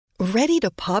Ready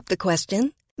to pop the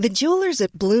question? The jewelers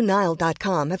at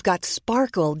BlueNile.com have got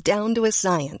sparkle down to a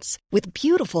science with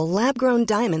beautiful lab-grown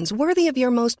diamonds worthy of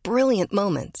your most brilliant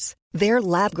moments. Their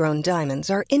lab-grown diamonds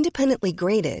are independently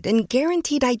graded and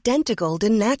guaranteed identical to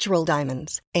natural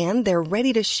diamonds, and they're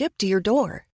ready to ship to your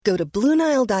door. Go to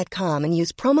BlueNile.com and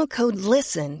use promo code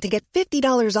LISTEN to get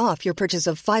 $50 off your purchase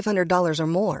of $500 or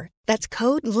more. That's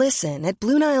code LISTEN at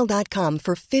BlueNile.com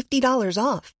for $50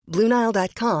 off.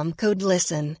 BlueNile.com, code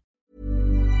LISTEN.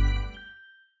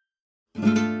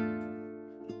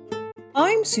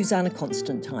 I'm Susanna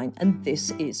Constantine, and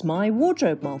this is My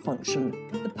Wardrobe Malfunction,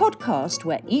 the podcast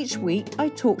where each week I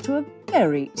talk to a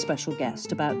very special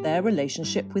guest about their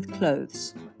relationship with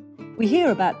clothes. We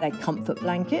hear about their comfort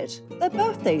blanket, their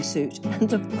birthday suit,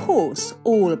 and of course,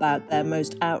 all about their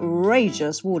most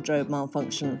outrageous wardrobe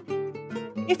malfunction.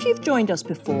 If you've joined us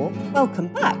before, welcome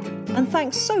back, and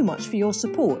thanks so much for your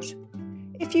support.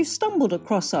 If you've stumbled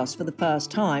across us for the first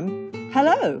time,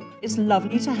 hello, it's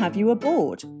lovely to have you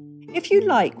aboard. If you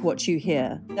like what you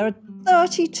hear, there are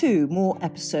 32 more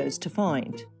episodes to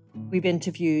find. We've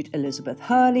interviewed Elizabeth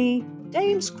Hurley,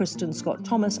 Dames Kristen Scott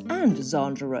Thomas and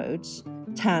Zandra Rhodes,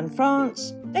 Tan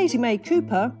France, Daisy May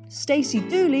Cooper, Stacey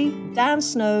Dooley, Dan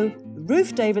Snow,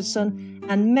 Ruth Davidson,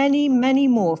 and many, many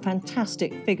more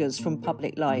fantastic figures from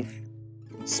public life.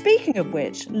 Speaking of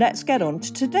which, let's get on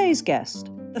to today's guest,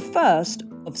 the first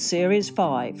of Series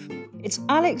 5. It's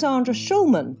Alexandra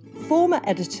Shulman, former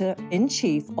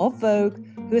editor-in-chief of Vogue,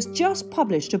 who has just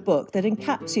published a book that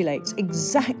encapsulates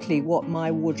exactly what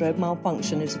My Wardrobe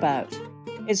Malfunction is about.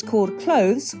 It's called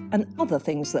Clothes and Other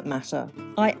Things That Matter.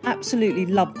 I absolutely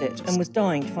loved it and was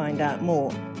dying to find out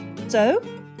more. So,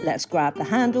 let's grab the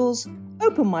handles,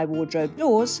 open my wardrobe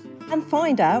doors, and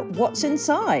find out what's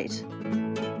inside.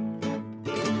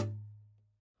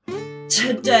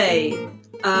 Today,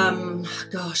 I'm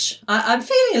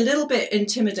feeling a little bit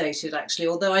intimidated actually,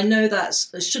 although I know that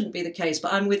shouldn't be the case,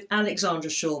 but I'm with Alexandra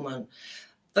Shulman,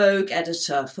 Vogue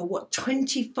editor for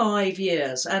 25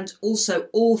 years, and also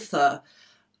author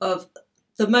of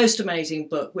the most amazing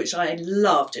book, which I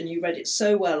loved, and you read it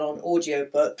so well on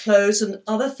audiobook, Clothes and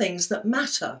Other Things That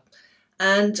Matter.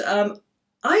 And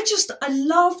I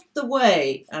loved the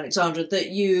way, Alexandra, that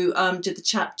you did the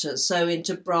chapters, so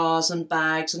into bras and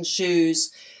bags and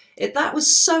shoes. That was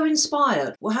so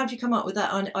inspired. Well, how did you come up with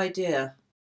that idea?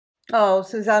 Oh,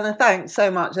 Susanna, thanks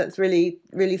so much. That's really,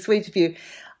 really sweet of you.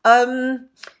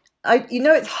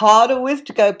 It's hard always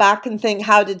to go back and think,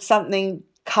 how did something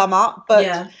come up? But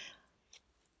yeah.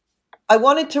 I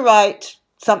wanted to write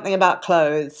something about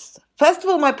clothes. First of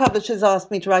all, my publishers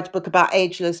asked me to write a book about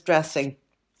ageless dressing.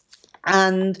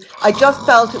 And I just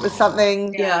felt it was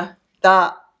something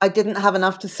that I didn't have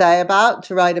enough to say about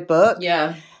to write a book.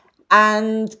 Yeah.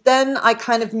 And then I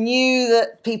kind of knew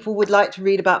that people would like to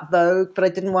read about Vogue, but I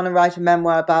didn't want to write a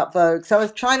memoir about Vogue. So I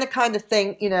was trying to kind of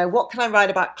think, what can I write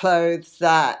about clothes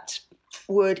that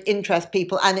would interest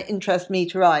people and interest me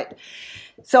to write?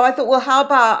 So I thought, well, how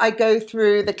about I go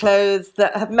through the clothes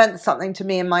that have meant something to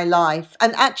me in my life?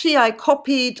 And actually I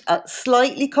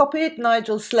slightly copied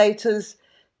Nigel Slater's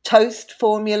Toast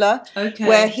formula,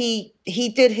 where he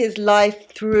did his life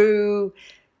through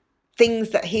things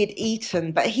that he had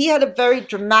eaten, but he had a very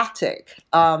dramatic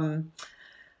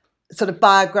sort of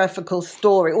autobiographical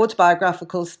story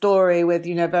with,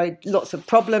 very lots of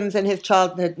problems in his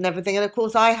childhood and everything. And of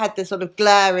course, I had this sort of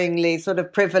glaringly sort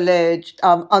of privileged,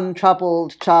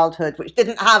 untroubled childhood, which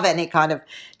didn't have any kind of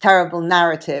terrible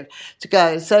narrative to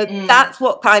go. So that's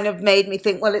what kind of made me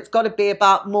think, well, it's got to be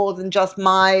about more than just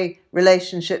my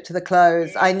relationship to the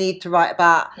clothes. I need to write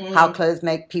about how clothes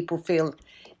make people feel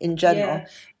in general. Yeah.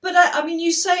 But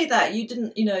you say that you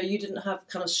didn't have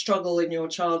kind of struggle in your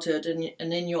childhood and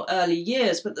in your early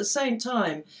years, but at the same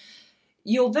time,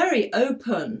 you're very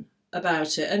open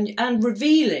about it and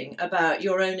revealing about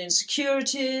your own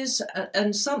insecurities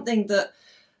and something that,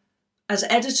 as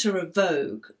editor of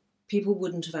Vogue, people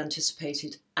wouldn't have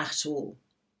anticipated at all.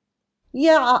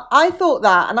 Yeah, I thought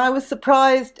that, and I was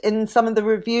surprised in some of the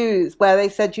reviews where they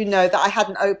said, that I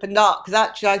hadn't opened up, because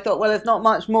actually I thought, well, there's not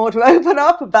much more to open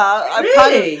up about. Really?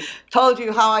 I've kind of told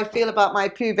you how I feel about my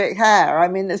pubic hair.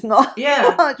 There's not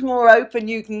much more open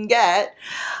you can get.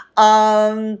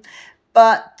 I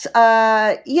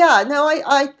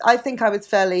think I was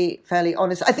fairly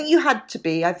honest. I think you had to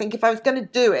be. I think if I was going to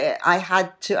do it, I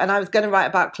had to, and I was going to write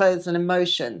about clothes and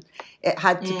emotion, it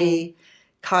had to be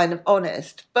kind of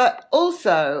honest. But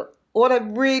also, what I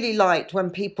really liked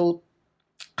when people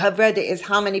have read it is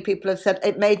how many people have said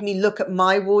it made me look at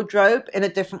my wardrobe in a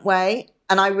different way.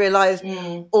 And I realized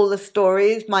all the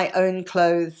stories my own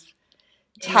clothes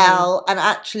tell, and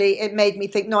actually it made me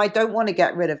think, no, I don't want to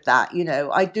get rid of that. You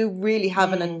know, I do really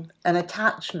have an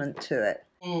attachment to it.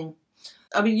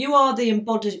 I mean, you are the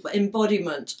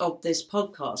embodiment of this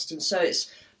podcast, and so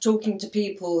it's talking to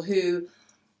people who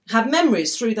have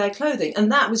memories through their clothing,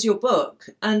 and that was your book.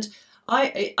 And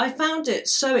I found it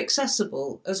so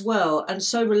accessible as well, and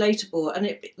so relatable, and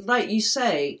it, like you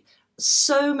say,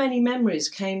 so many memories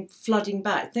came flooding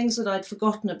back, things that I'd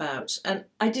forgotten about. And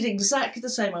I did exactly the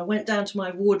same. I went down to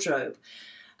my wardrobe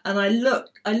and I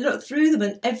looked through them,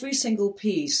 and every single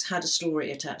piece had a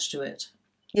story attached to it.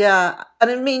 Yeah, and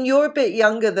I mean, you're a bit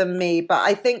younger than me, but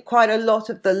I think quite a lot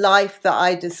of the life that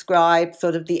I describe,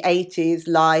 sort of the 80s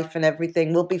life and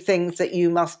everything, will be things that you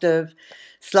must have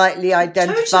slightly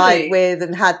identified with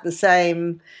and had the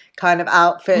same kind of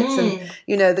outfits and,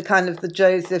 you know, the kind of the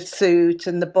Joseph suit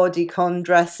and the bodycon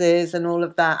dresses and all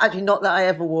of that. Actually, not that I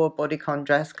ever wore a bodycon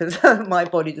dress, because my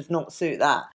body does not suit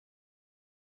that.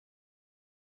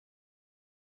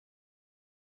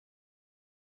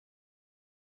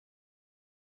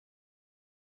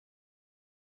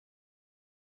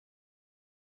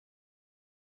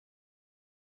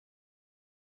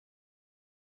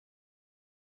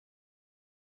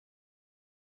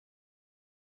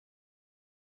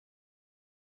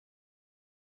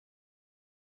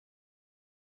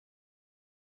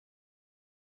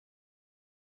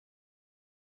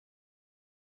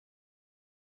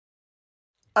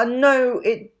 No,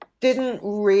 it didn't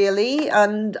really.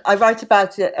 And I write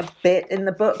about it a bit in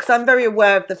the book. So I'm very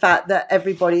aware of the fact that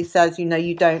everybody says, you know,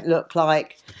 you don't look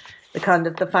like the kind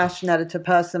of the fashion editor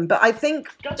person. But I think...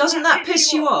 Doesn't that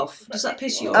piss you off? Does that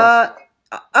piss you off?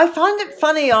 I find it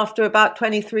funny after about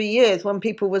 23 years when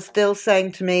people were still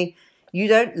saying to me, you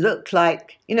don't look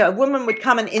like, you know, a woman would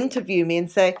come and interview me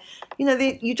and say, you know,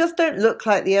 you just don't look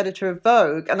like the editor of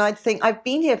Vogue. And I'd think, I've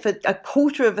been here for a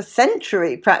quarter of a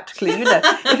century practically, you know.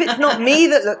 If it's not me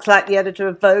that looks like the editor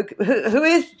of Vogue, who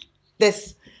is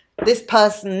this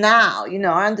person now? You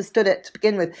know, I understood it to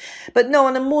begin with. But no,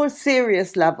 on a more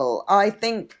serious level, I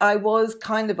think I was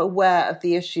kind of aware of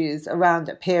the issues around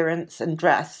appearance and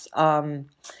dress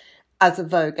as a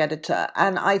Vogue editor.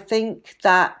 And I think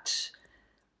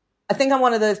I'm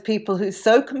one of those people who's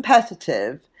so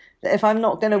competitive that if I'm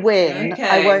not going to win,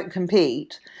 I won't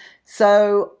compete.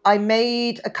 So I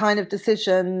made a kind of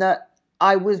decision that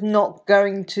I was not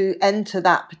going to enter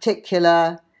that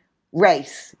particular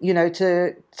race, you know,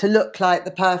 to look like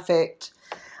the perfect,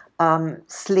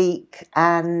 sleek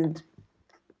and,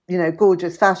 you know,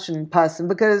 gorgeous fashion person,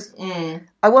 because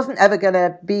I wasn't ever going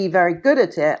to be very good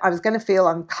at it. I was going to feel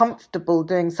uncomfortable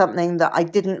doing something that I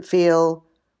didn't feel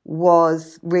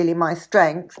was really my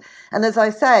strength. And as I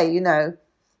say, you know,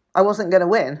 I wasn't going to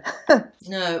win.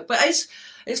 No, but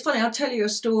it's funny. I'll tell you a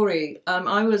story.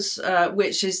 I was,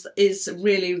 which is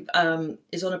really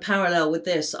is on a parallel with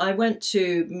this. I went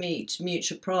to meet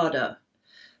Miuccia Prada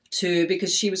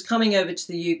because she was coming over to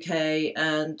the UK,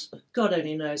 and God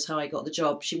only knows how I got the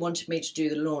job. She wanted me to do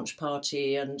the launch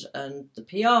party and the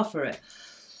PR for it.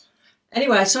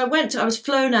 Anyway, so I was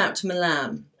flown out to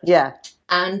Milan. Yeah.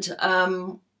 And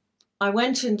I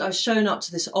went and I was shown up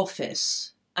to this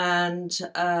office, and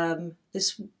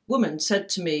this woman said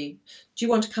to me, do you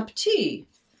want a cup of tea?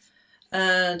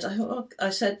 And I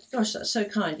said, gosh, that's so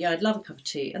kind. Yeah, I'd love a cup of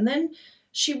tea. And then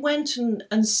she went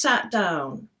and sat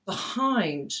down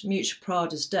behind Miuccia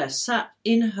Prada's desk, sat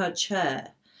in her chair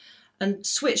and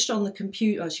switched on the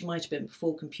computer. Oh, she might have been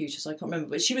before computers, I can't remember.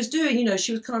 But she was doing, you know,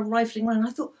 she was kind of rifling around.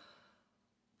 I thought,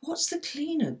 what's the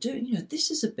cleaner doing? You know,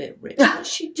 this is a bit rich.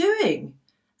 What's she doing?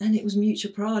 And it was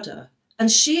Miuccia Prada. And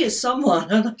she is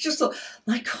someone. And I just thought,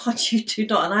 my God, you do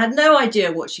not. And I had no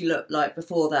idea what she looked like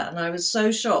before that. And I was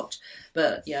so shocked.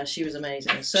 But yeah, she was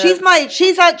amazing. So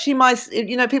she's actually my,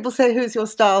 you know, people say, who's your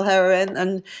style heroine?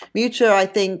 And Miuccia, I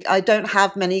think, I don't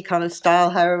have many kind of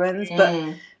style heroines, but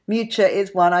Miuccia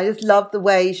is one. I just love the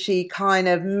way she kind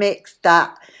of mixed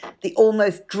the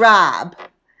almost drab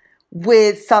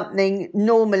with something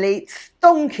normally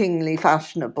stonkingly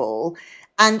fashionable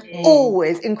and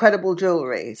always incredible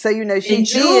jewellery. So, you know,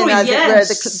 she'd be in, as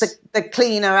it were, the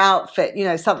cleaner outfit, you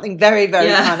know, something very, very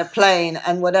kind of plain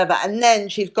and whatever. And then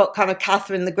she's got kind of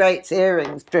Catherine the Great's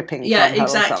earrings dripping from her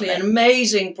exactly, and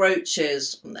amazing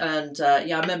brooches. And,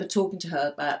 I remember talking to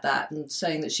her about that and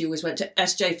saying that she always went to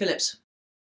S.J. Phillips.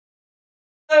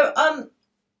 So,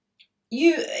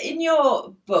 you, in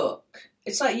your book,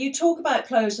 it's like you talk about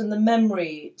clothes and the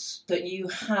memories that you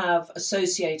have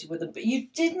associated with them, but you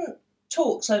didn't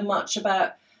talk so much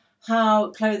about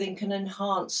how clothing can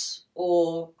enhance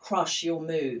or crush your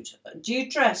mood. Do you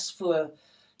dress to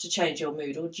change your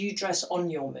mood, or do you dress on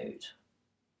your mood?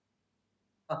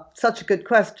 Such a good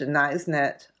question, that, isn't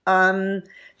it?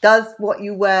 Does what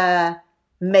you wear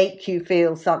make you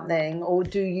feel something, or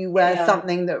do you wear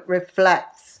something that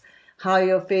reflects how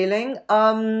you're feeling?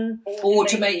 Or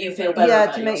to make you feel better.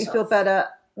 Yeah, to make you feel better.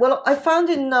 Well, I found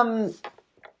in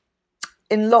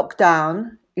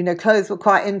lockdown, clothes were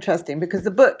quite interesting because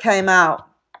the book came out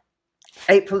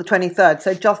April the 23rd.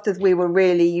 So just as we were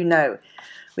really,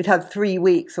 we'd had 3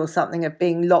 weeks or something of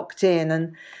being locked in,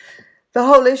 and the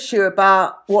whole issue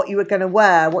about what you were going to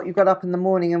wear, what you got up in the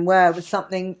morning and wear, was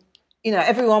something,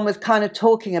 everyone was kind of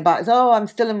talking about. I'm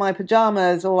still in my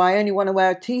pajamas, or I only want to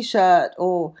wear a t-shirt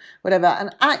or whatever.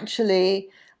 And actually,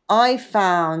 I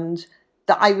found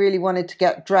that I really wanted to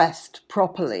get dressed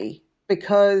properly,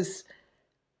 because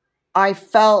I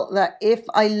felt that if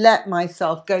I let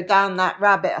myself go down that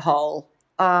rabbit hole,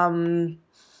 bad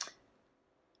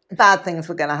things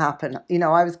were going to happen.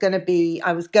 I was going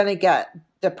to get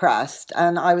depressed,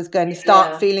 and I was going to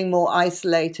start feeling more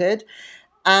isolated.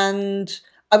 And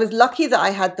I was lucky that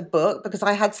I had the book, because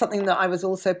I had something that I was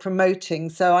also promoting.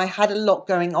 So I had a lot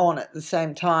going on at the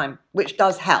same time, which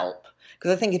does help.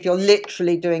 Because I think if you're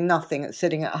literally doing nothing and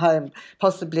sitting at home,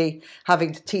 possibly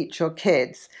having to teach your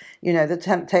kids, the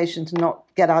temptation to not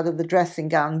get out of the dressing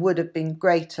gown would have been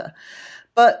greater.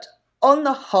 But on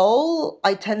the whole,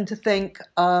 I tend to think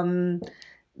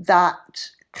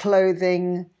that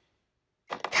clothing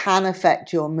can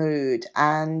affect your mood,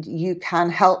 and you can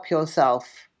help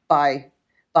yourself by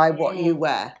what you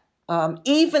wear.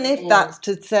 Even if that's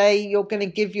to say you're going to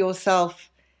give yourself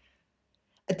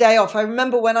a day off. I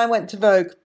remember when I went to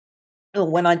Vogue, or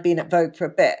when I'd been at Vogue for a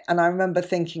bit, and I remember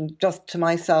thinking just to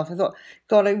myself, I thought,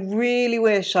 God, I really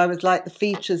wish I was like the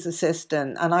features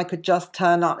assistant and I could just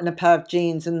turn up in a pair of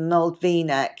jeans and an old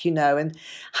V-neck, and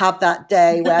have that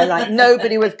day where like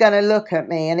nobody was going to look at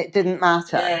me and it didn't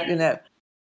matter,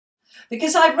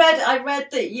 Because I read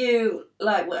that you,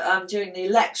 during the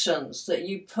elections, that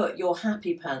you put your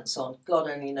happy pants on. God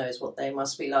only knows what they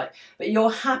must be like. But your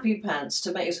happy pants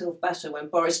to make yourself better when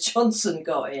Boris Johnson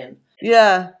got in.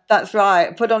 Yeah, that's right.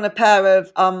 I put on a pair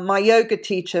of, my yoga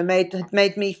teacher had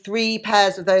made me 3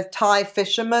 pairs of those Thai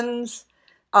fishermen's.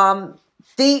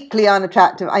 Deeply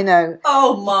unattractive, I know.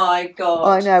 Oh my God.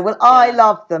 I know. Well, I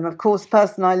love them. Of course,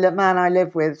 the man I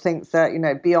live with thinks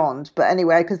they're, beyond. But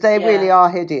anyway, because they really are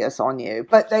hideous on you.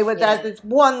 But they were there, this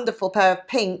wonderful pair of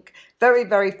pink, very,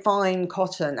 very fine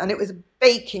cotton. And it was a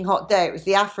baking hot day. It was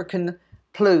the African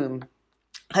plume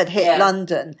had hit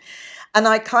London. And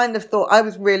I kind of thought, I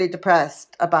was really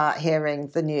depressed about hearing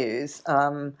the news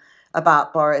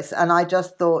about Boris. And I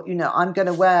just thought,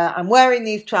 I'm wearing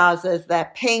these trousers.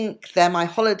 They're pink. They're my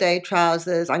holiday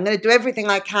trousers. I'm going to do everything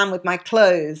I can with my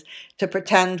clothes to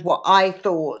pretend what I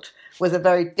thought was a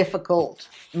very difficult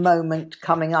moment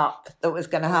coming up that was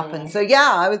going to happen. So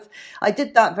I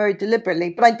did that very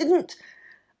deliberately, but I didn't.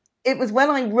 It was when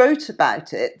I wrote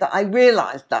about it that I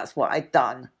realized that's what I'd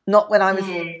done, not when I was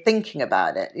thinking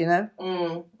about it,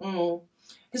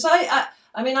 Because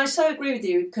I so agree with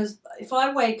you, because if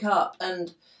I wake up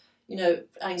and,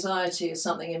 anxiety is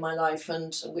something in my life,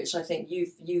 and which I think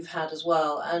you've had as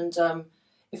well, and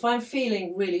if I'm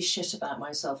feeling really shit about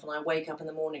myself and I wake up in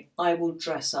the morning, I will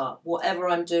dress up. Whatever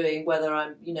I'm doing, whether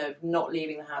I'm, not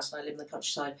leaving the house and I live in the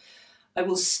countryside, I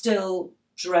will still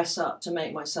dress up to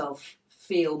make myself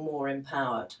feel more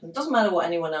empowered. It doesn't matter what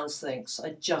anyone else thinks.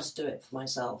 I just do it for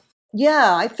myself.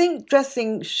 Yeah, I think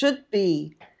dressing should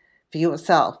be for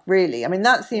yourself, really. I mean,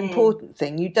 that's the important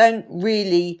thing. You don't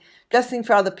really, dressing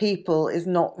for other people is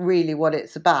not really what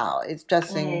it's about. It's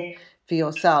dressing for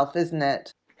yourself, isn't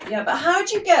it? Yeah, but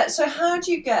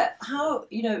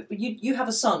you have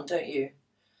a son, don't you?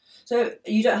 So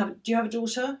do you have a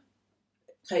daughter?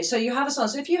 Okay, so you have a son.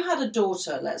 So if you had a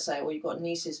daughter, let's say, or you've got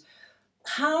nieces,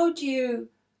 how do you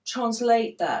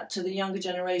translate that to the younger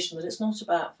generation, that it's not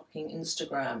about fucking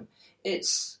Instagram,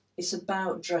 it's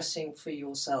about dressing for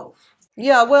yourself?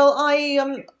 Yeah, well,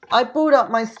 I brought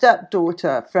up my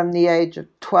stepdaughter from the age of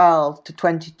 12 to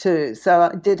 22, so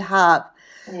I did have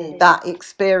that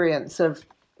experience of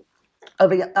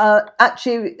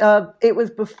actually it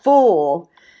was before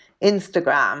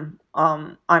Instagram,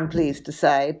 I'm pleased to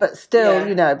say, but still,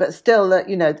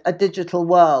 a digital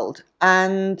world.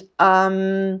 And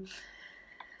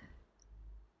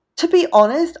to be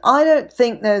honest, I don't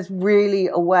think there's really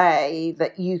a way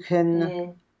that you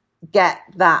can get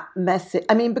that message.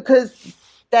 I mean, because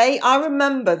I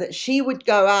remember that she would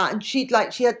go out and she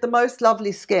had the most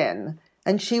lovely skin,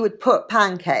 and she would put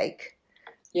pancake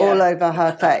all over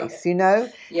her face,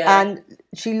 and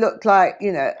she looked like,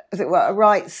 as it were, a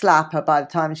right slapper by the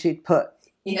time she'd put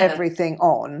everything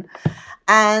on.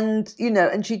 And,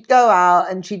 and she'd go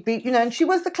out and she'd be, and she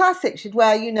was the classic. She'd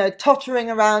wear, tottering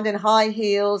around in high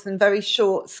heels and very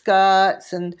short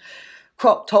skirts and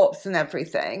crop tops and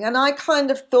everything. And I kind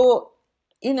of thought,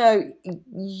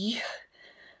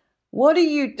 what are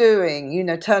you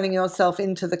doing, turning yourself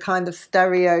into the kind of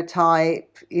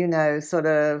stereotype, sort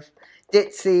of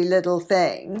ditzy little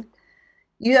thing.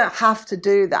 You don't have to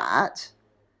do that.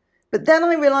 But then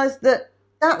I realized that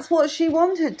that's what she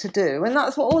wanted to do, and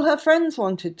that's what all her friends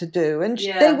wanted to do. And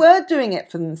they were doing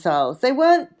it for themselves. They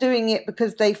weren't doing it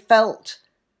because they felt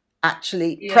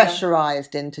actually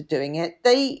pressurized into doing it.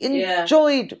 They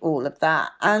enjoyed all of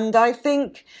that. And I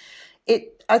think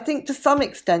to some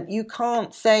extent you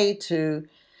can't say to...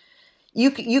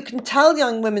 You can tell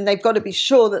young women they've got to be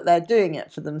sure that they're doing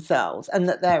it for themselves and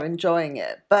that they're enjoying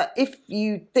it. But if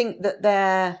you think that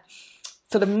they're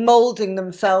sort of moulding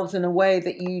themselves in a way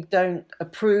that you don't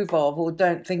approve of or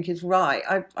don't think is right,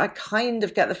 I kind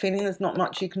of get the feeling there's not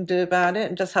much you can do about it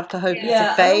and just have to hope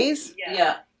it's a phase.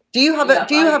 Yeah. Do you have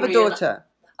a daughter?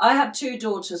 I have 2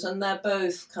 daughters, and they're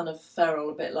both kind of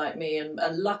feral, a bit like me, and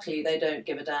luckily they don't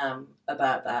give a damn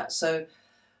about that. So,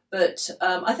 but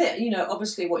I think,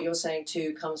 obviously what you're saying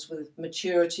too comes with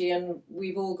maturity, and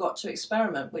we've all got to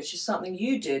experiment, which is something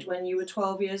you did when you were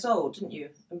 12 years old, didn't you?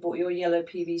 And bought your yellow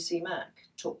PVC Mac.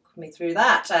 Talk me through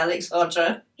that,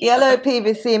 Alexandra. Yellow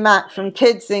PVC Mac from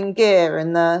Kids in Gear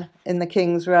in the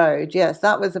King's Road. Yes,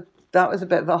 that was a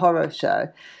bit of a horror show.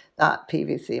 That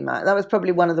PVC Mac. That was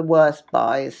probably one of the worst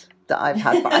buys that I've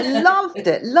had. But I loved it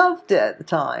at the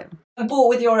time. And bought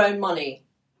with your own money.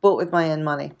 Bought with my own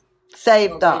money.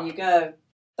 Saved up. There you go.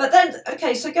 But then,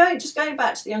 okay, so going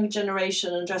back to the younger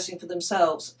generation and dressing for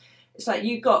themselves, it's like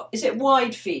is it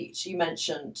wide feet? You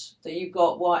mentioned that you've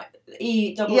got wide,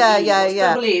 double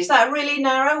E. Is that really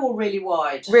narrow or really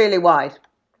wide? Really wide.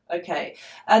 Okay.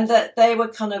 And that they were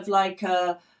kind of like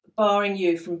barring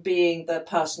you from being the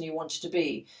person you wanted to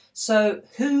be. So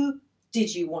who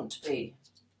did you want to be?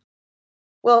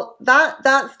 Well,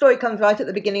 that story comes right at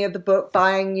the beginning of the book,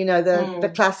 buying,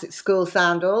 the classic school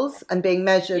sandals and being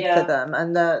measured for them.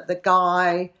 And the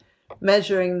guy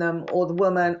measuring them, or the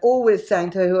woman always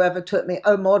saying to whoever took me,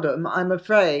 "Oh, madam, I'm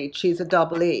afraid she's a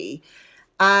double E."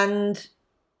 And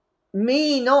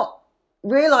me not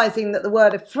realizing that the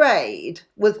word afraid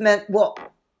was meant what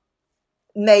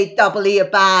made double E a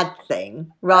bad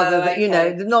thing, rather than,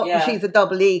 she's a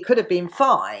double E could have been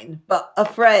fine, but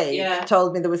afraid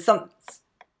told me there was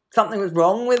something was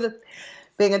wrong with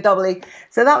being a double E.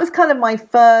 So that was kind of my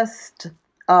first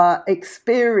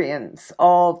experience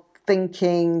of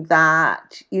thinking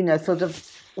that, sort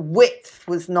of width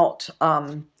was not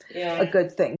a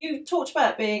good thing. You talked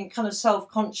about being kind of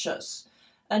self-conscious,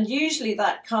 and usually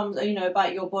that comes,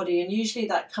 about your body, and usually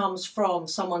that comes from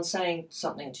someone saying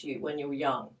something to you when you were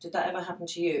young. Did that ever happen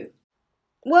to you?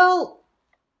 Well,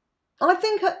 I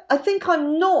think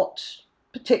I'm not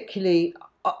particularly...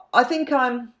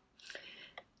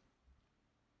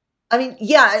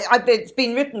 it's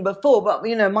been written before, but,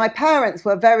 my parents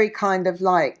were very kind of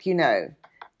like,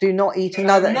 do not eat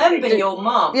another... Remember your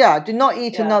mum. Yeah, do not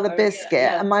eat another biscuit.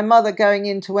 Yeah. And my mother going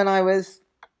into, when I was,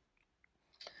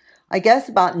 I guess,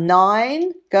 about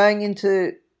 9, going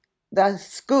into the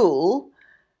school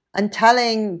and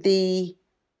telling the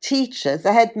teachers,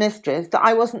 the headmistress, that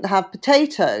I wasn't to have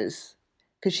potatoes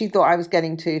because she thought I was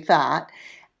getting too fat.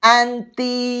 And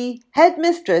the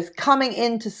headmistress coming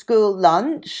into school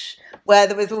lunch, where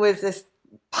there was always this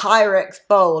Pyrex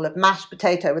bowl of mashed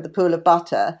potato with a pool of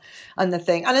butter and the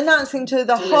thing, and announcing to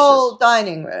the whole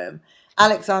dining room,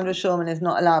 Alexandra Shulman is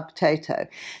not allowed potato.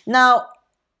 Now,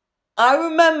 I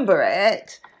remember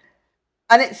it,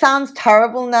 and it sounds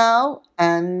terrible now,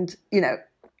 and,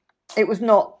 it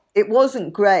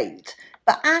wasn't great,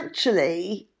 but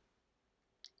actually,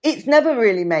 it's never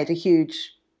really made a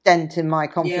huge dent in my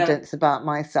confidence about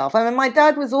myself. I mean, my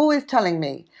dad was always telling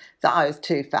me that I was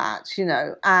too fat,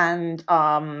 and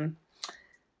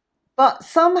but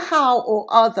somehow or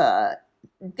other,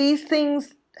 these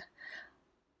things,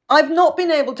 I've not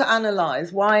been able to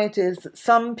analyze why it is that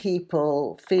some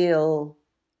people feel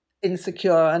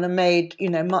insecure and are made,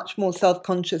 much more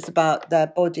self-conscious about their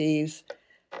bodies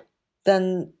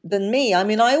than me. I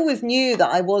mean, I always knew that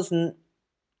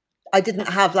I didn't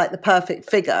have like the perfect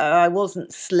figure. I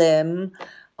wasn't slim.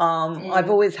 I've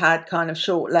always had kind of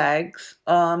short legs.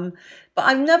 But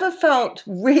I've never felt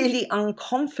really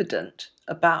unconfident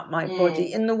about my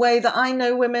body in the way that I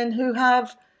know women who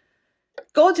have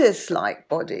goddess-like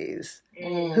bodies,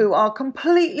 who are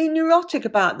completely neurotic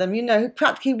about them, who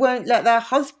practically won't let their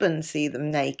husband see them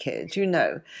naked,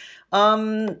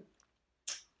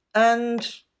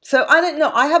 And So I don't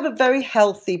know. I have a very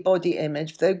healthy body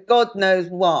image, though God knows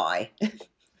why.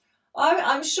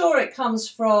 I'm sure it comes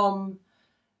from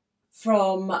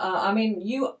I mean,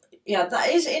 that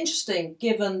is interesting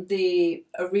given the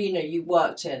arena you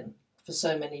worked in for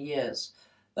so many years.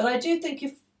 But I do think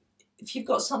if you've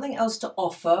got something else to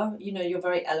offer, you know, you're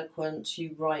very eloquent,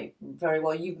 you write very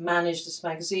well, you've managed this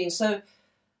magazine, so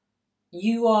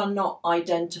you are not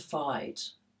identified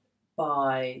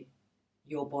by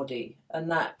your body,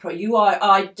 and that you are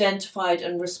identified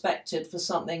and respected for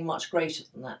something much greater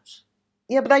than that.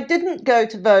 Yeah, but I didn't go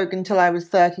to Vogue until I was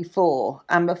 34.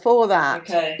 And before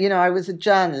that, you know, I was a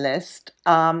journalist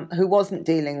who wasn't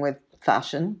dealing with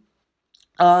fashion.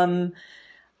 But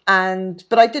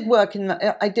I did work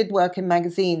in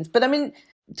magazines. But I mean,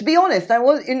 to be honest, I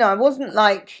wasn't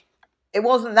like, it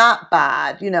wasn't that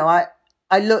bad. You know, I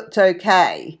looked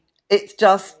okay. It's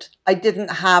just, I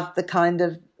didn't have the kind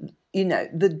of, you know,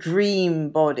 the dream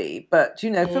body. But, you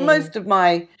know, for most of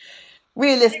my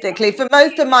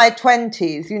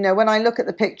 20s, you know, when I look at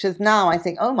the pictures now, I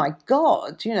think, oh my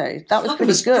God, you know, that was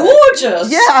pretty good.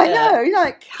 Gorgeous. Yeah, I know. You're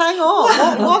like, hang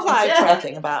on, what was I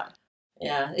fretting about?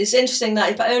 Yeah, it's interesting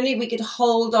that if only we could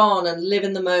hold on and live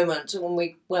in the moment when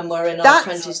we're in our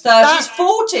 20s, 30s,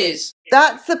 40s.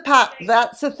 That's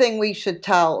the thing we should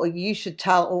tell, or you should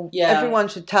tell, or everyone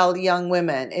should tell the young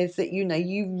women, is that, you know,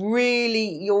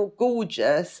 you're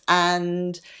gorgeous,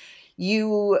 and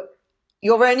you're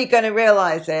only going to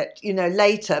realize it, you know,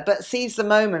 later, but seize the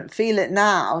moment, feel it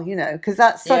now, you know, because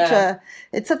that's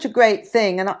it's such a great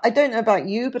thing. And I don't know about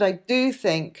you, but I do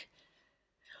think,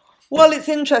 well, it's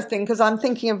interesting because I'm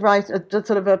thinking of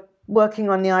working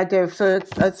on the idea of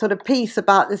a sort of piece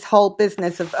about this whole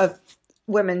business of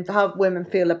women, how women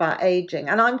feel about aging.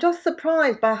 And I'm just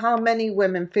surprised by how many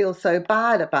women feel so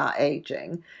bad about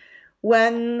aging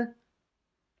when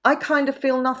I kind of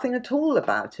feel nothing at all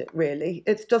about it, really.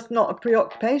 It's just not a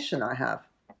preoccupation I have.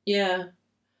 Yeah.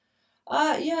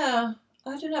 I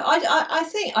don't know. I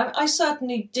think I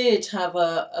certainly did have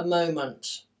a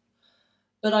moment,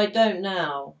 but I don't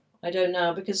now.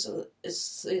 Because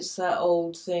it's that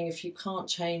old thing. If you can't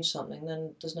change something,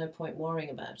 then there's no point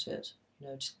worrying about it. You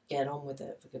know, just get on with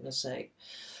it, for goodness sake.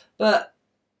 But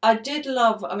I did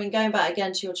love, I mean, going back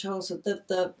again to your childhood,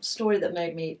 the story that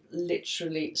made me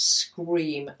literally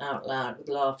scream out loud with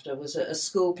laughter was a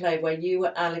school play where you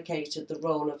were allocated the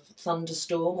role of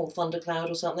Thunderstorm or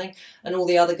Thundercloud or something, and all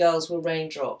the other girls were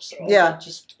raindrops. Yeah. That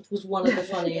just was one of the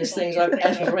funniest things I've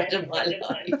ever read in my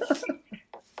life.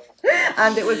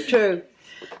 And it was true.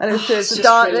 And it was true.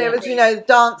 It was, you know, the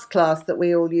dance class that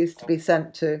we all used to be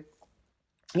sent to.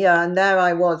 Yeah, and there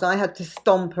I was. I had to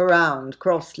stomp around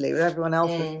crossly with everyone else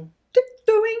was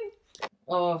doing.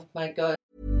 Oh, my God.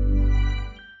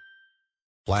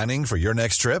 Planning for your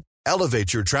next trip?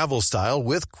 Elevate your travel style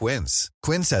with Quince.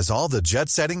 Quince has all the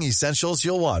jet-setting essentials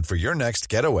you'll want for your next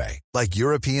getaway, like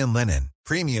European linen,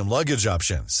 premium luggage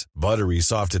options, buttery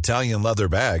soft Italian leather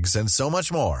bags, and so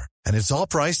much more. And it's all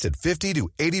priced at 50 to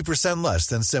 80% less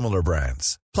than similar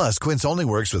brands. Plus, Quince only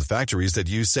works with factories that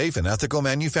use safe and ethical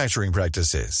manufacturing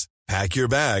practices. Pack your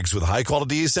bags with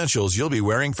high-quality essentials you'll be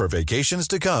wearing for vacations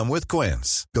to come with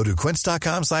Quince. Go to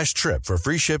quince.com/trip for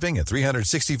free shipping and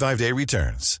 365-day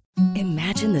returns.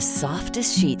 Imagine the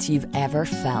softest sheets you've ever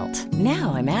felt.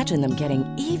 Now imagine them getting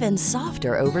even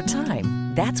softer over time.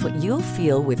 That's what you'll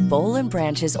feel with Boll &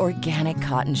 Branch's organic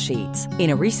cotton sheets. In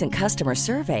a recent customer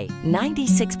survey,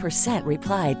 96%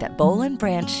 replied that Boll &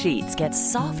 Branch sheets get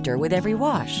softer with every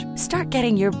wash. Start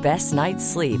getting your best night's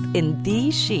sleep in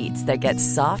these sheets that get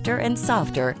softer and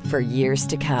softer for years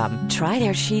to come. Try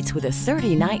their sheets with a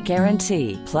 30-night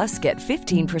guarantee. Plus, get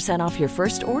 15% off your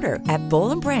first order at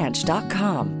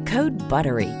bollandbranch.com. Code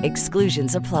BUTTERY.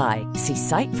 Exclusions apply. See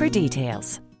site for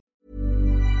details.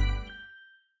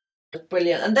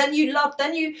 Brilliant. And then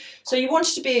so you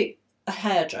wanted to be a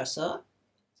hairdresser.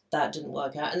 That didn't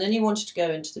work out. And then you wanted to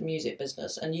go into the music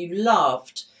business, and you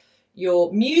loved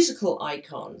your musical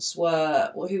icons who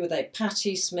were they?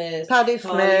 Patti Smith, Carly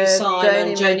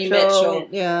Simon, Joni Mitchell.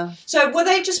 Yeah. So were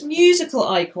they just musical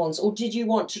icons, or did you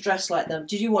want to dress like them?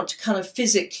 Did you want to kind of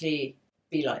physically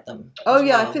be like them? Oh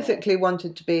yeah, I physically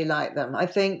wanted to be like them. I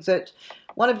think that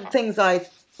one of the things I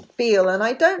feel, and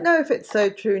I don't know if it's so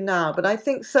true now, but I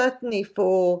think certainly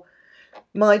for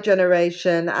my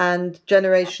generation and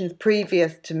generations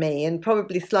previous to me, and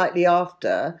probably slightly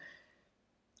after,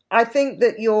 I think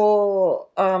that your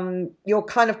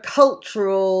kind of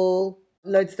cultural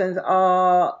lodestones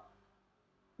are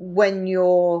when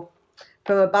you're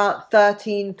from about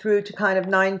 13 through to kind of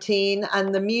 19,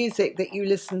 and the music that you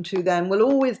listen to then will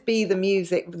always be the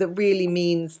music that really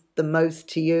means the most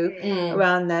to you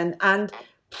around then. And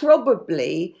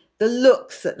probably the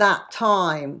looks at that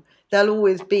time, there'll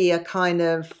always be a kind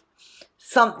of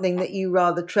something that you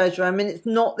rather treasure. I mean, it's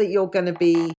not that you're going to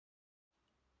be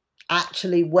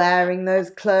actually wearing those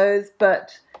clothes,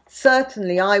 but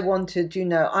certainly I wanted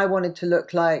to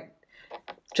look like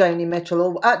Joni Mitchell,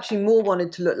 or actually more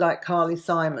wanted to look like Carly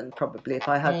Simon, probably, if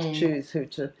I had to choose who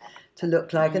to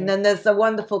look like. And then there's a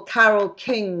wonderful Carole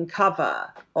King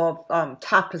cover of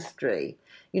Tapestry,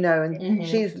 and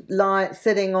she's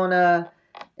sitting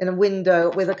in a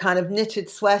window with a kind of knitted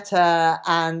sweater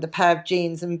and a pair of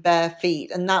jeans and bare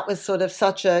feet. And that was sort of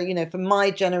such a, for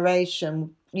my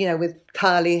generation, with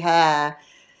curly hair,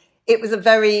 it was a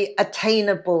very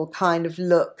attainable kind of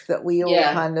look that we all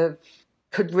kind of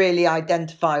could really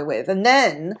identify with. And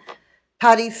then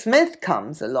Patti Smith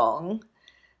comes along,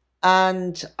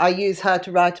 and I use her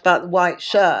to write about the white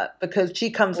shirt, because she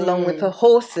comes along with her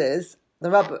horses, the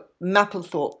Robert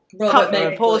Mapplethorpe cover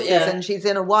of horses, and she's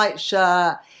in a white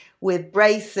shirt with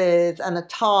braces and a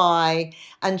tie,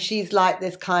 and she's like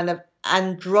this kind of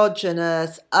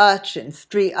androgynous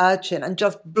street urchin, and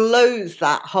just blows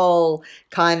that whole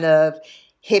kind of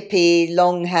hippie,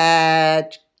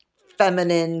 long-haired,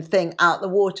 feminine thing out the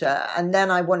water. And then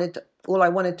all I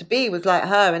wanted to be was like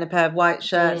her, in a pair of white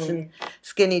shirts and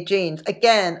skinny jeans.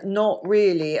 Again, not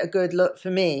really a good look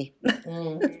for me.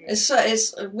 It's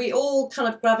we all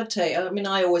kind of gravitate. I mean,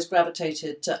 I always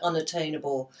gravitated to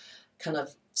unattainable kind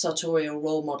of sartorial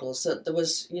role models. That there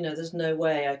was, there's no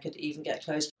way I could even get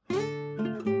close.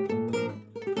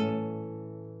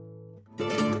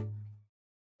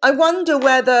 I wonder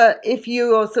whether, if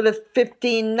you are sort of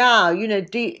 15 now,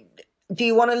 do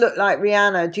you want to look like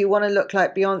Rihanna? Do you want to look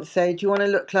like Beyonce? Do you want to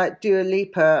look like Dua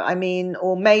Lipa? I mean,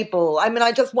 or Mabel? I mean,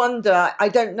 I just wonder. I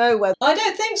don't know whether... I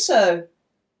don't think so.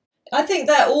 I think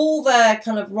they're all their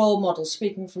kind of role models,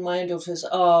 speaking from my own daughters,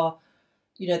 are,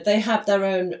 they have their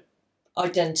own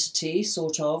identity,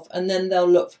 sort of, and then they'll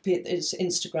look for it's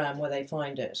Instagram where they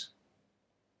find it.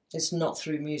 It's not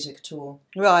through music at all.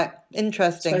 Right,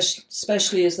 interesting.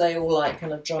 Especially as they all like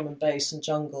kind of drum and bass and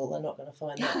jungle. They're not going to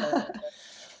find that.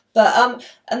 But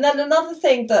and then another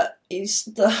thing that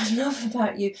I love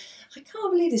about you, I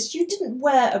can't believe this. You didn't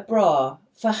wear a bra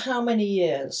for how many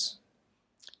years?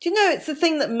 Do you know, it's the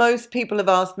thing that most people have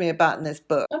asked me about in this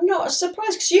book. I'm not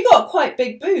surprised, because you got quite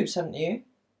big boobs, haven't you?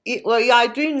 Well, yeah, I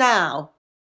do now.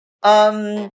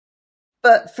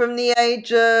 But from the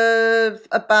age of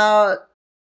about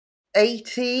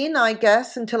 18, I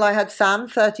guess, until I had Sam,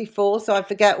 34, so I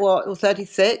forget or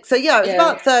 36. So yeah, it was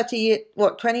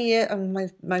about 20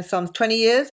 years, my son's 20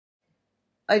 years.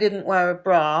 I didn't wear a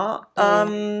bra.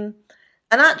 And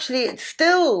actually it's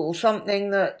still something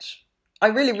that I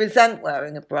really resent,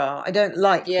 wearing a bra. I don't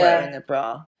like wearing a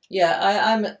bra.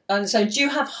 Yeah, I'm saying, do you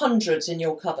have hundreds in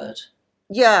your cupboard?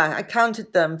 Yeah, I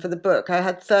counted them for the book. I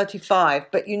had 35,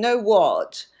 but you know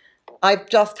what? I've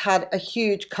just had a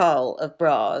huge cull of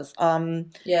bras. One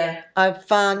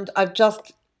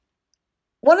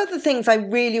of the things I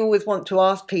really always want to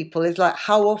ask people is, like,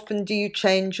 how often do you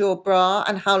change your bra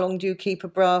and how long do you keep a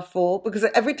bra for? Because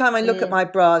every time I look at my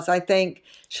bras, I think,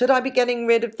 should I be getting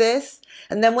rid of this?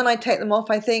 And then when I take them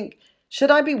off, I think, should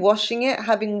I be washing it,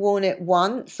 having worn it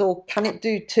once, or can it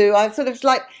do two? I sort of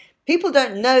like, people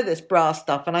don't know this bra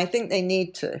stuff, and I think they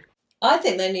need to. I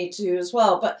think they need to as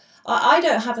well, but I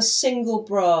don't have a single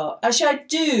bra. Actually,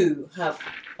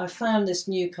 I found this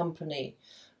new company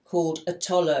called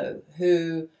Atollo,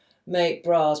 who make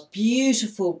bras,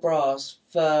 beautiful bras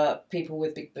for people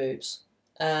with big boobs.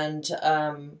 And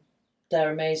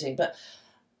they're amazing. But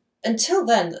until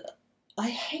then, I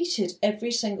hated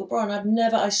every single bra. And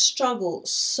I struggle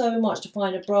so much to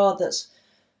find a bra that's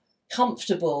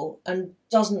comfortable and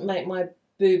doesn't make my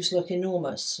boobs look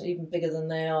enormous, even bigger than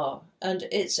they are. And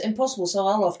it's impossible, so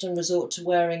I'll often resort to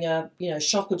wearing a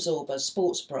shock absorber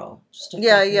sports bra. Just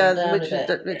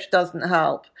to which doesn't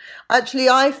help. Actually,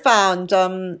 I found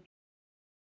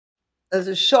there's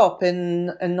a shop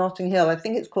in Notting Hill. I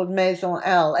think it's called Maison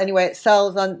L. Anyway, it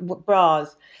sells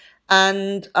bras,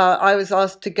 and I was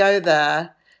asked to go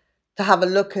there to have a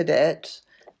look at it.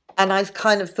 And I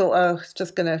kind of thought, oh, it's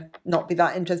just going to not be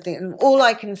that interesting. And all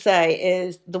I can say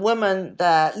is the woman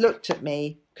there looked at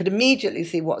me, could immediately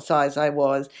see what size I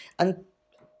was, and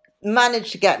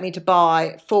managed to get me to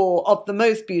buy 4 of the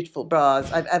most beautiful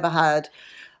bras I've ever had,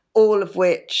 all of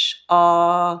which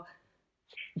are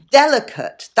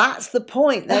delicate. That's the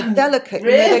point. They're delicate.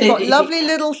 Really? They've got lovely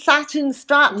little satin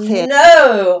straps here.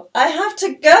 No, I have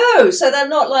to go. So they're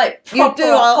not like proper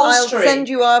upholstery. I'll send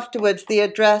you afterwards the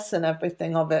address and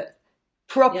everything of it.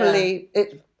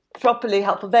 It's properly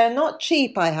helpful. They're not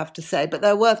cheap, I have to say, but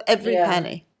they're worth every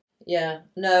penny. Yeah.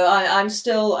 No, I'm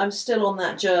still on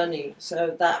that journey.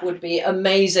 So that would be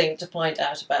amazing to find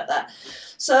out about that.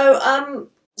 So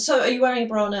are you wearing a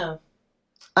bra now?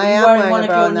 I Are you am wearing wearing one a of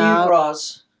bra your now. new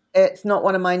bras? It's not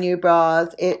one of my new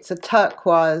bras. It's a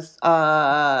turquoise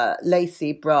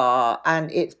lacy bra,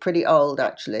 and it's pretty old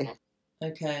actually.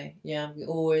 Okay, yeah, we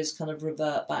always kind of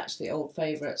revert back to the old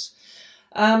favourites.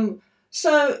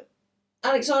 So,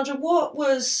 Alexandra, what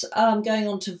was going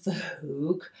on to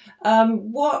Vogue?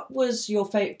 What was your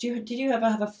favourite? Did you ever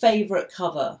have a favourite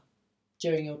cover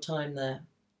during your time there?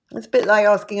 It's a bit like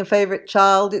asking a favourite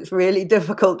child. It's really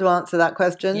difficult to answer that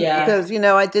question because,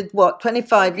 I did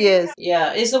 25 years.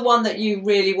 Yeah, is the one that you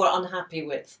really were unhappy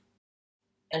with?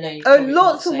 I know you.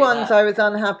 Lots of ones I was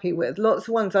unhappy with. Lots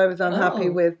of ones I was unhappy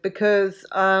with because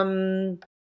one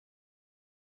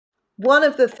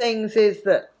of the things is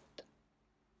that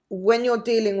when you're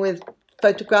dealing with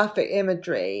photographic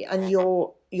imagery and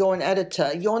you're an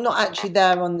editor, you're not actually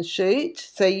there on the shoot.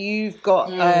 So you've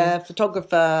got a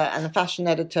photographer and a fashion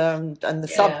editor and the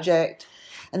subject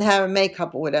and hair and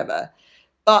makeup or whatever.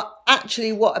 But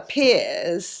actually what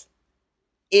appears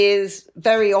is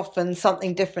very often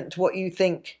something different to what you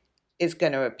think is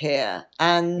going to appear.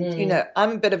 And,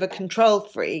 I'm a bit of a control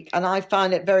freak, and I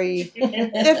find it very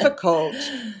difficult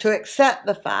to accept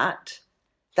the fact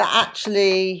that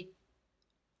actually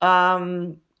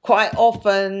quite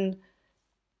often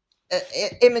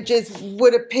images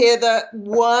would appear that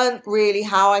weren't really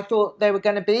how I thought they were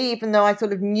going to be, even though I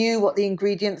sort of knew what the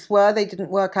ingredients were. They didn't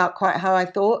work out quite how I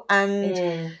thought.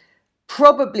 And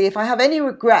probably if I have any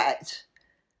regret,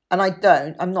 and I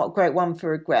don't, I'm not a great one for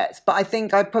regrets, but I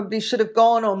think I probably should have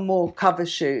gone on more cover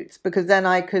shoots, because then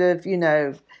I could have,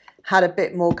 had a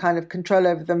bit more kind of control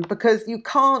over them. Because you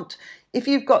can't, if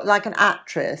you've got like an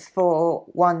actress for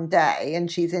one day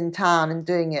and she's in town and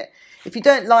doing it, if you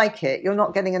don't like it, you're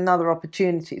not getting another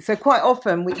opportunity. So quite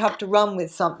often we'd have to run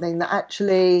with something that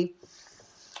actually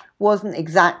wasn't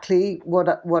exactly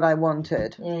what I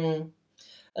wanted.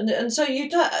 And so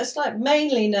it's like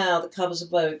mainly now the covers of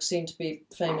Vogue seem to be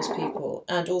famous people,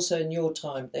 and also in your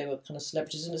time they were kind of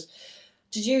celebrities. And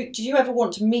did you ever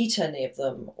want to meet any of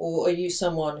them, or are you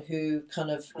someone who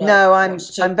kind of no? I'm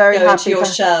very happy into your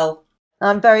shell.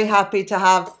 I'm very happy to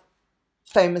have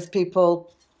famous people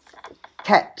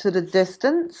kept at a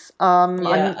distance. From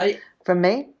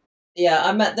me.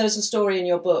 Yeah, there's a story in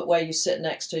your book where you sit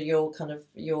next to your kind of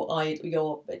your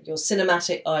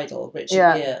cinematic idol, Richard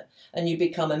Gere, and you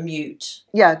become a mute.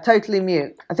 Yeah, totally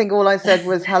mute. I think all I said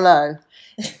was hello.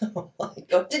 Oh my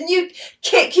God! Didn't you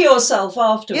kick yourself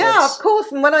afterwards? Yeah, of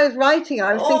course. And when I was writing,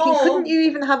 I was thinking, couldn't you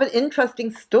even have an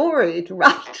interesting story to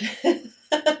write?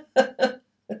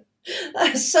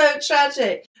 That's so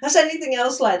tragic. Has anything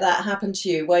else like that happened to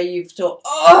you where you've thought,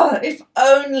 oh, if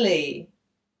only?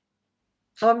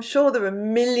 I'm sure there are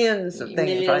millions of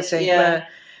things, I think,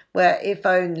 where if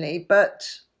only.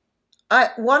 But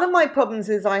one of my problems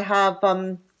is I have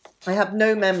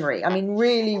no memory. I mean,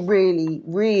 really, really,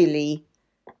 really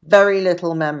very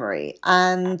little memory.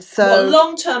 And so...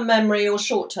 long-term memory or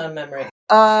short-term memory?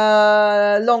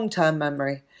 Long-term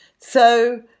memory.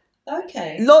 So...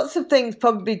 Okay. Lots of things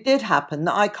probably did happen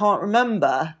that I can't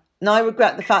remember. And I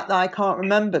regret the fact that I can't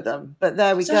remember them. But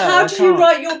there we go. So how did you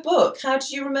write your book? How did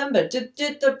you remember? Did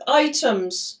the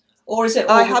items, or is it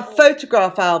all... I have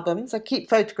photograph albums. I keep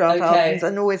photograph albums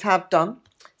and always have done.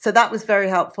 So that was very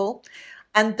helpful.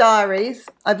 And diaries.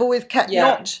 I've always kept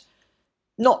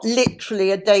not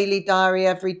literally a daily diary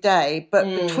every day, but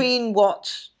between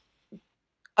what...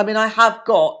 I mean, I have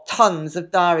got tons of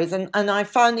diaries, and I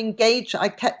found I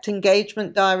kept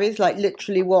engagement diaries, like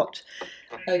literally what...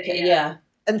 Okay, yeah.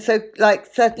 And so, like,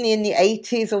 certainly in the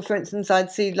 80s, or for instance,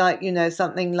 I'd see, like,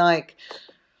 something like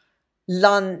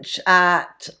lunch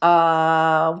at,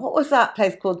 what was that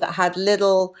place called that had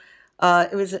little...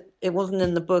 It wasn't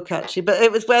in the book, actually, but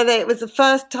it was it was the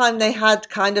first time they had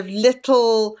kind of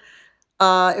little...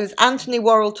 it was Anthony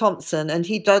Worrell Thompson, and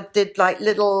he did like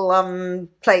little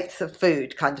plates of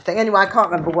food kind of thing. Anyway, I can't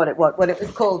remember what it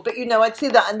was called, but I'd see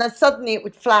that, and then suddenly it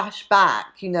would flash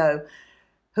back,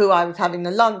 who I was having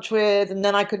the lunch with, and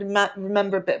then I could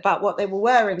remember a bit about what they were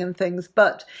wearing and things.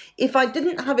 But if I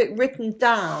didn't have it written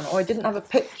down, or I didn't have a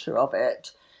picture of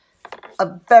it,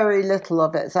 very little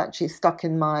of it is actually stuck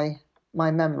in my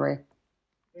memory.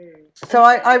 So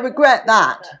I regret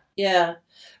that. Yeah.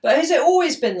 But has it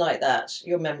always been like that,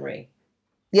 your memory?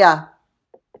 Yeah.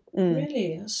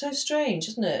 Really? That's so strange,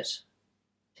 isn't it?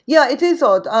 Yeah, it is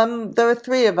odd. There are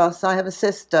three of us. I have a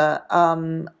sister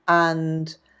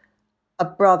and a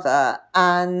brother.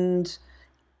 And,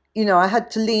 I had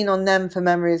to lean on them for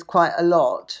memories quite a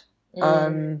lot.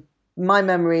 My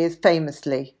memory is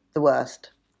famously the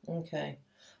worst. Okay.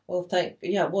 Well,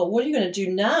 Well, what are you going to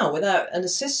do now without an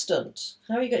assistant?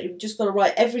 How are you going? You've just got to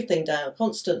write everything down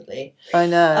constantly. I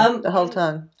know, the whole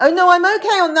time. Oh no, I'm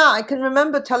okay on that. I can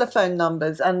remember telephone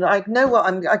numbers, and I know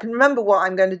I can remember what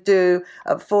I'm going to do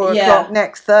at 4 o'clock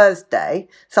next Thursday.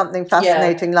 Something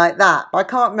fascinating like that. But I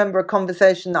can't remember a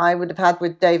conversation that I would have had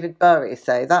with David Bowie.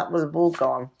 So that will have all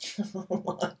gone. Oh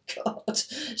my God!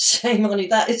 Shame on you.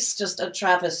 That is just a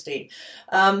travesty.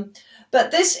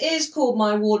 But this is called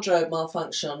My Wardrobe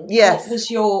Malfunction. Yes. What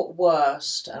was your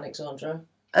worst, Alexandra?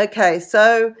 Okay,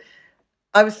 so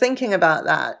I was thinking about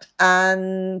that,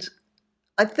 and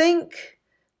I think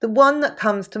the one that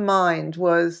comes to mind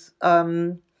was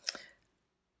I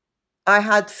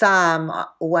had Sam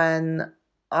when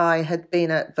I had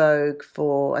been at Vogue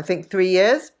for, I think, 3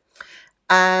 years.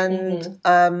 And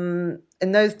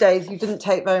in those days, you didn't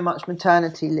take very much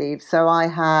maternity leave. So I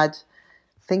had,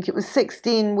 I think it was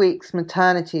 16 weeks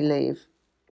maternity leave.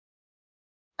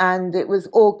 And it was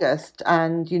August,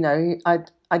 and, you know,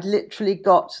 I'd literally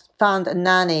found a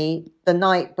nanny the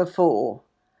night before.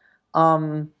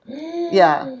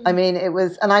 Yeah, I mean, it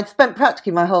was, and I'd spent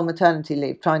practically my whole maternity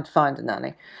leave trying to find a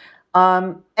nanny.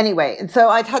 Anyway, and so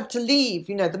I'd had to leave,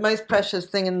 you know, the most precious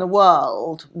thing in the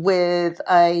world with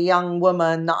a young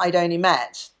woman that I'd only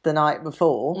met the night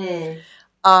before.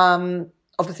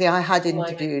 Obviously, I had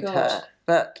interviewed her,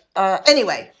 but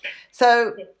anyway,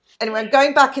 I'm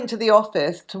going back into the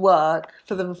office to work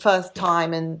for the first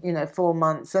time in, 4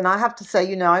 months. And I have to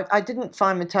say, I didn't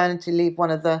find maternity leave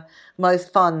one of the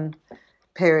most fun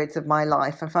periods of my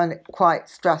life. I found it quite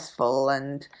stressful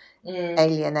and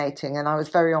alienating. And I was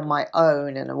very on my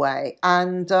own in a way.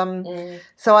 And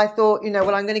so I thought,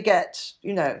 I'm going to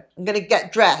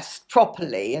get dressed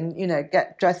properly and,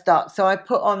 get dressed up. So I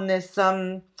put on this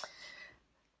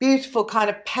beautiful kind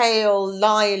of pale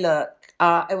lilac.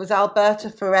 It was Alberta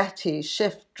Ferretti's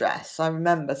shift dress, I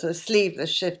remember, so a sleeveless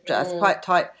shift dress, quite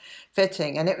tight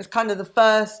fitting. And it was kind of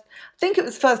I think it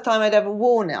was the first time I'd ever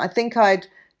worn it. I think I'd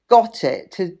got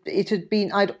it.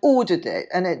 I'd ordered it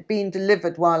and it'd been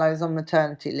delivered while I was on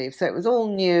maternity leave. So it was all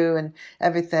new and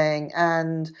everything.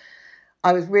 And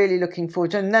I was really looking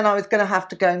forward to it. And then I was going to have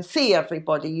to go and see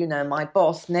everybody, my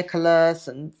boss, Nicholas,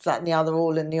 and that and the other,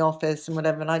 all in the office and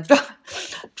whatever. And I'd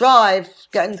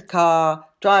get in the car,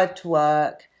 drive to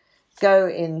work, go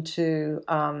into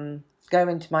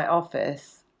my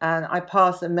office, and I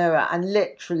passed a mirror, and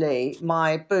literally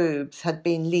my boobs had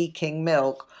been leaking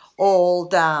milk all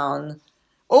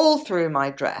through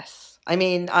my dress. I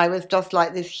mean, I was just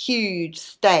like this huge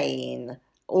stain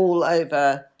all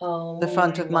over the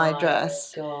front of my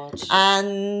dress. God.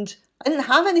 And I didn't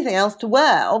have anything else to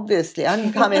wear, obviously. I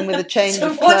didn't come in with a change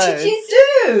of clothes. So what did you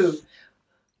do?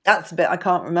 That's the bit I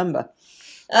can't remember.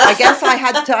 I guess I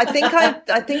had to. I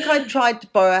think I tried to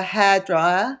borrow a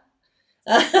hairdryer.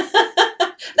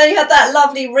 Then you had that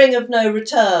lovely ring of no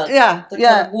return. Yeah, the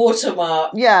kind of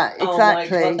watermark. Yeah,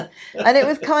 exactly. Oh my God. And it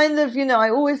was kind of, I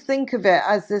always think of it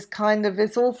as this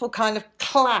awful kind of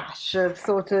clash of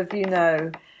sort of,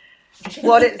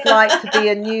 what it's like to be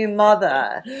a new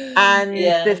mother and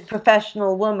this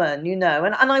professional woman, and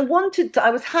I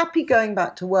was happy going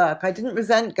back to work. I didn't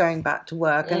resent going back to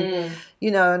work, and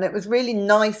and it was really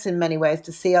nice in many ways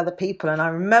to see other people. And I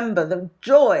remember the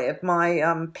joy of my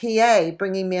PA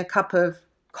bringing me a cup of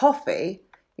coffee.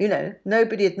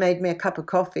 Nobody had made me a cup of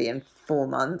coffee in 4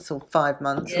 months or 5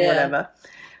 months or whatever.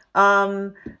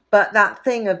 But that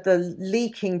thing of the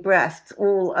leaking breasts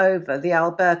all over the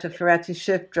Alberta Ferretti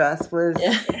shift dress was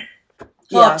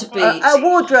hard to beat. A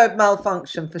wardrobe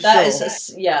malfunction for sure. That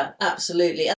is,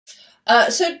 absolutely.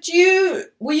 So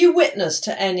were you witness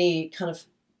to any kind of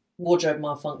wardrobe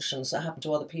malfunctions that happened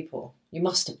to other people? You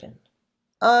must have been.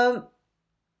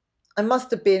 I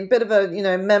must have been a bit of a,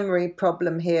 memory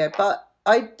problem here, but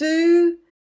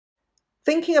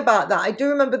thinking about that, I do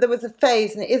remember there was a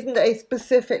phase, and it isn't a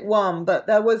specific one, but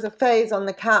there was a phase on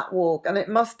the catwalk, and it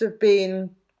must have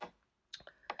been,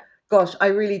 gosh, I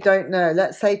really don't know,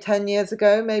 let's say 10 years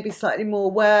ago, maybe slightly more,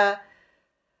 where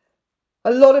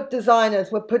a lot of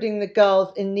designers were putting the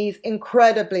girls in these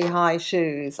incredibly high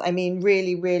shoes. I mean,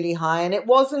 really, really high. And it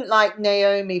wasn't like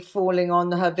Naomi falling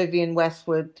on her Vivienne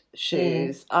Westwood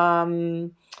shoes.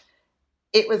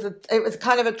 It was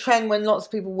kind of a trend when lots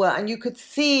of people were, and you could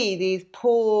see these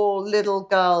poor little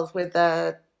girls with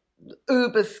their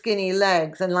uber skinny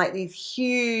legs and like these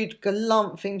huge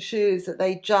galumphing shoes that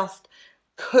they just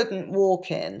couldn't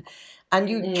walk in. And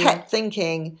you kept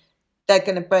thinking they're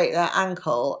going to break their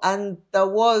ankle. And there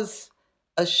was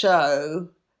a show,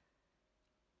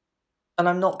 and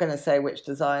I'm not going to say which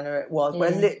designer it was,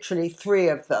 where literally 3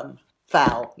 of them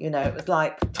fell. It was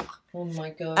like Oh my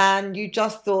God. And you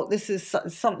just thought, this is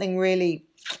something really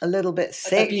a little bit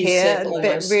sick abusive, here,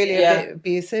 almost. a bit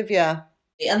abusive, yeah.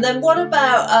 And then what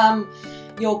about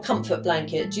your comfort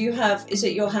blanket? Is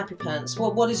it your happy pants?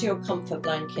 What is your comfort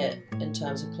blanket in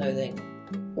terms of clothing?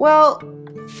 Well,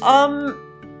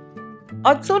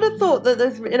 I'd sort of thought that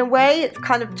there's, in a way, it's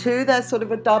kind of two. There's sort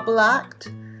of a double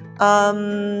act. I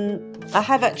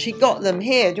have actually got them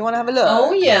here. Do you want to have a look?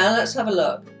 Oh, yeah, let's have a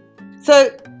look. So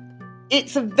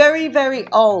it's a very, very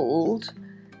old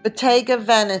Bottega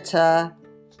Veneta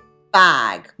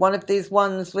bag. One of these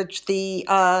ones which the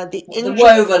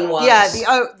woven ones. Yeah,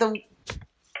 the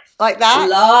like that.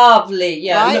 Lovely.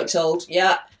 Yeah, right? It looks old.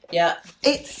 Yeah.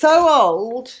 It's so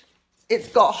old, it's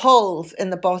got holes in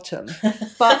the bottom.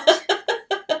 But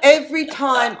every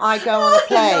time I go on a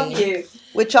plane,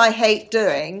 which I hate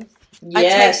doing, I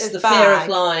take this the bag fear of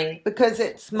flying. because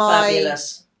it's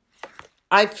Fabulous.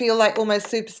 I feel like almost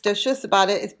superstitious about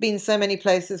it. It's been so many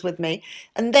places with me.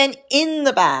 And then in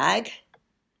the bag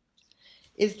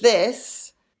is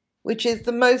this, which is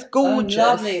the most gorgeous. Oh,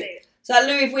 lovely. Is that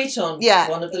Louis Vuitton? Yeah.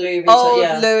 One of the Louis Vuitton.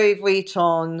 Old Louis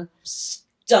Vuitton.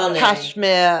 Stunning.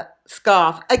 Cashmere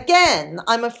scarf. Again,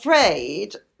 I'm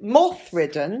afraid,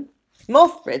 moth-ridden,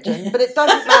 but it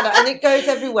doesn't matter. And it goes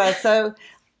everywhere. So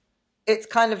it's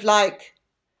kind of like,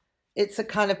 it's a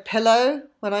kind of pillow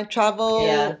when I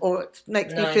travel, or it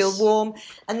makes me feel warm.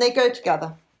 And they go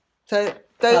together. So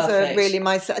those are really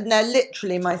and they're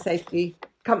literally my safety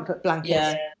comfort blankets.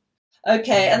 Yeah.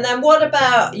 Okay, and then what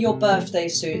about your birthday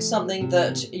suit? Something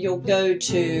that your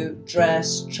go-to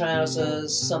dress,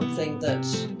 trousers, something that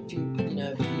if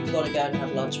you've got to go and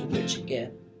have lunch with Richard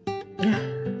Gere.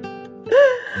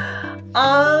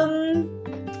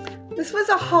 This was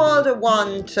a harder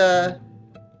one to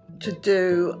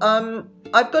do.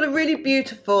 I've got a really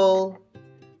beautiful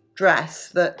dress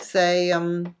that's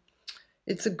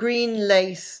it's a green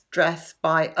lace dress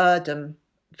by Erdem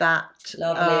that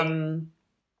lovely.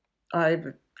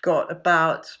 I've got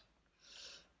about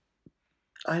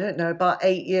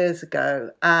 8 years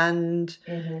ago, and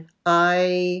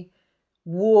I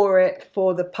wore it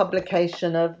for the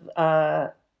publication of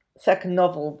second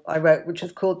novel I wrote, which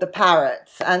was called The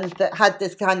Parrots, and that had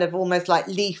this kind of almost like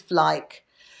leaf-like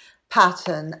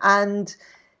pattern, and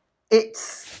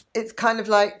it's kind of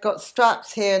like got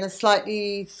straps here and a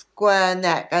slightly square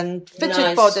neck and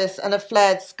fitted bodice and a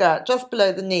flared skirt just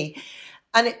below the knee.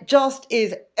 And it just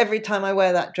is, every time I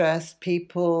wear that dress,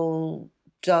 people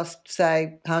just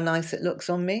say how nice it looks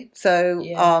on me. So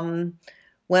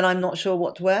when I'm not sure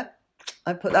what to wear,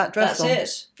 I put that dress on.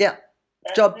 That's it. Yeah,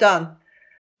 job done.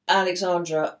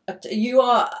 Alexandra, you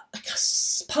are,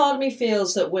 part of me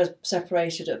feels that we're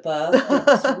separated at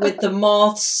birth with the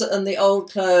moths and the old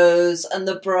clothes and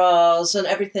the bras and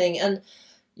everything. And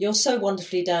you're so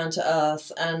wonderfully down to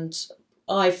earth, and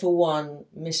I, for one,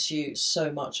 miss you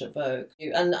so much at Vogue.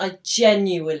 And I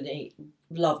genuinely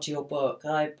loved your book.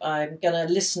 I'm going to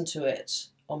listen to it.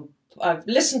 I've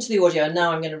listened to the audio, and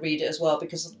now I'm going to read it as well,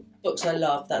 because books I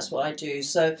love, that's what I do.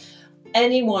 So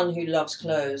anyone who loves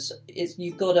clothes,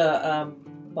 you've got to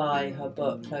buy her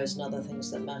book, Clothes and Other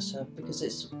Things That Matter, because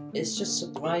it's just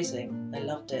surprising. I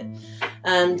loved it.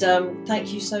 And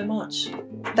thank you so much.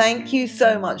 Thank you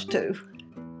so much too.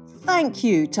 Thank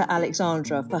you to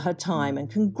Alexandra for her time, and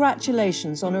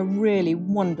congratulations on a really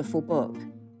wonderful book.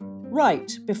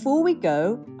 Right, before we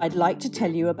go, I'd like to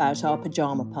tell you about our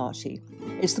pyjama party.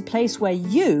 It's the place where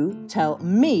you tell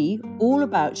me all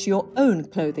about your own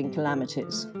clothing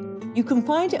calamities. You can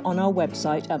find it on our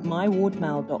website at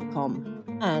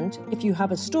mywardmal.com. And if you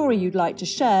have a story you'd like to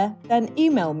share, then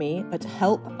email me at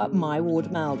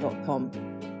help@mywardmal.com.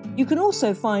 You can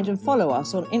also find and follow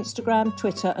us on Instagram,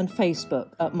 Twitter and Facebook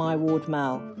at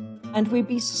mywardmal. And we'd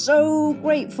be so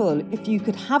grateful if you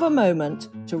could have a moment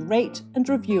to rate and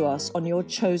review us on your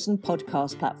chosen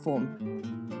podcast platform.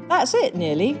 That's it,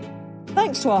 nearly.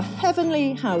 Thanks to our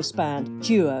heavenly house band,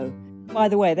 Duo. By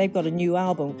the way, they've got a new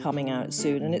album coming out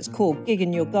soon, and it's called Gig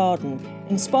in Your Garden,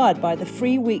 inspired by the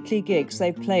free weekly gigs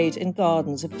they've played in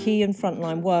gardens of key and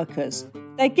frontline workers.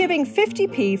 They're giving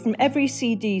 50p from every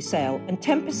CD sale and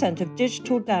 10% of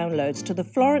digital downloads to the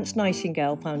Florence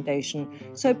Nightingale Foundation,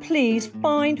 so please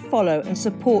find, follow and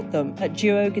support them at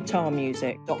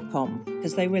duoguitarmusic.com,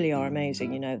 because they really are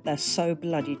amazing, they're so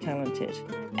bloody talented.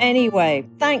 Anyway,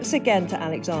 thanks again to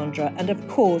Alexandra, and of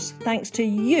course, thanks to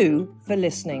you for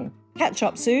listening. Catch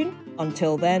up soon.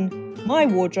 Until then, my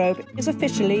wardrobe is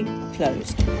officially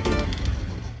closed.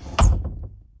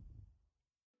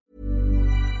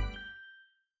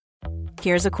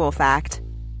 Here's a cool fact.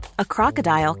 A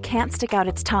crocodile can't stick out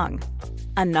its tongue.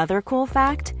 Another cool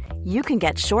fact, you can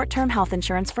get short-term health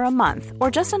insurance for a month or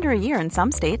just under a year in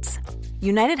some states.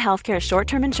 United Healthcare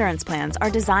short-term insurance plans are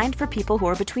designed for people who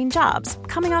are between jobs,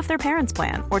 coming off their parents'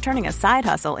 plan, or turning a side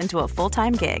hustle into a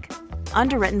full-time gig.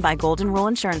 Underwritten by Golden Rule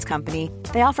Insurance Company,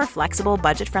 they offer flexible,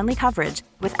 budget-friendly coverage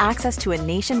with access to a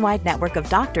nationwide network of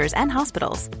doctors and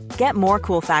hospitals. Get more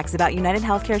cool facts about United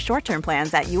Healthcare short-term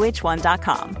plans at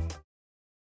uh1.com.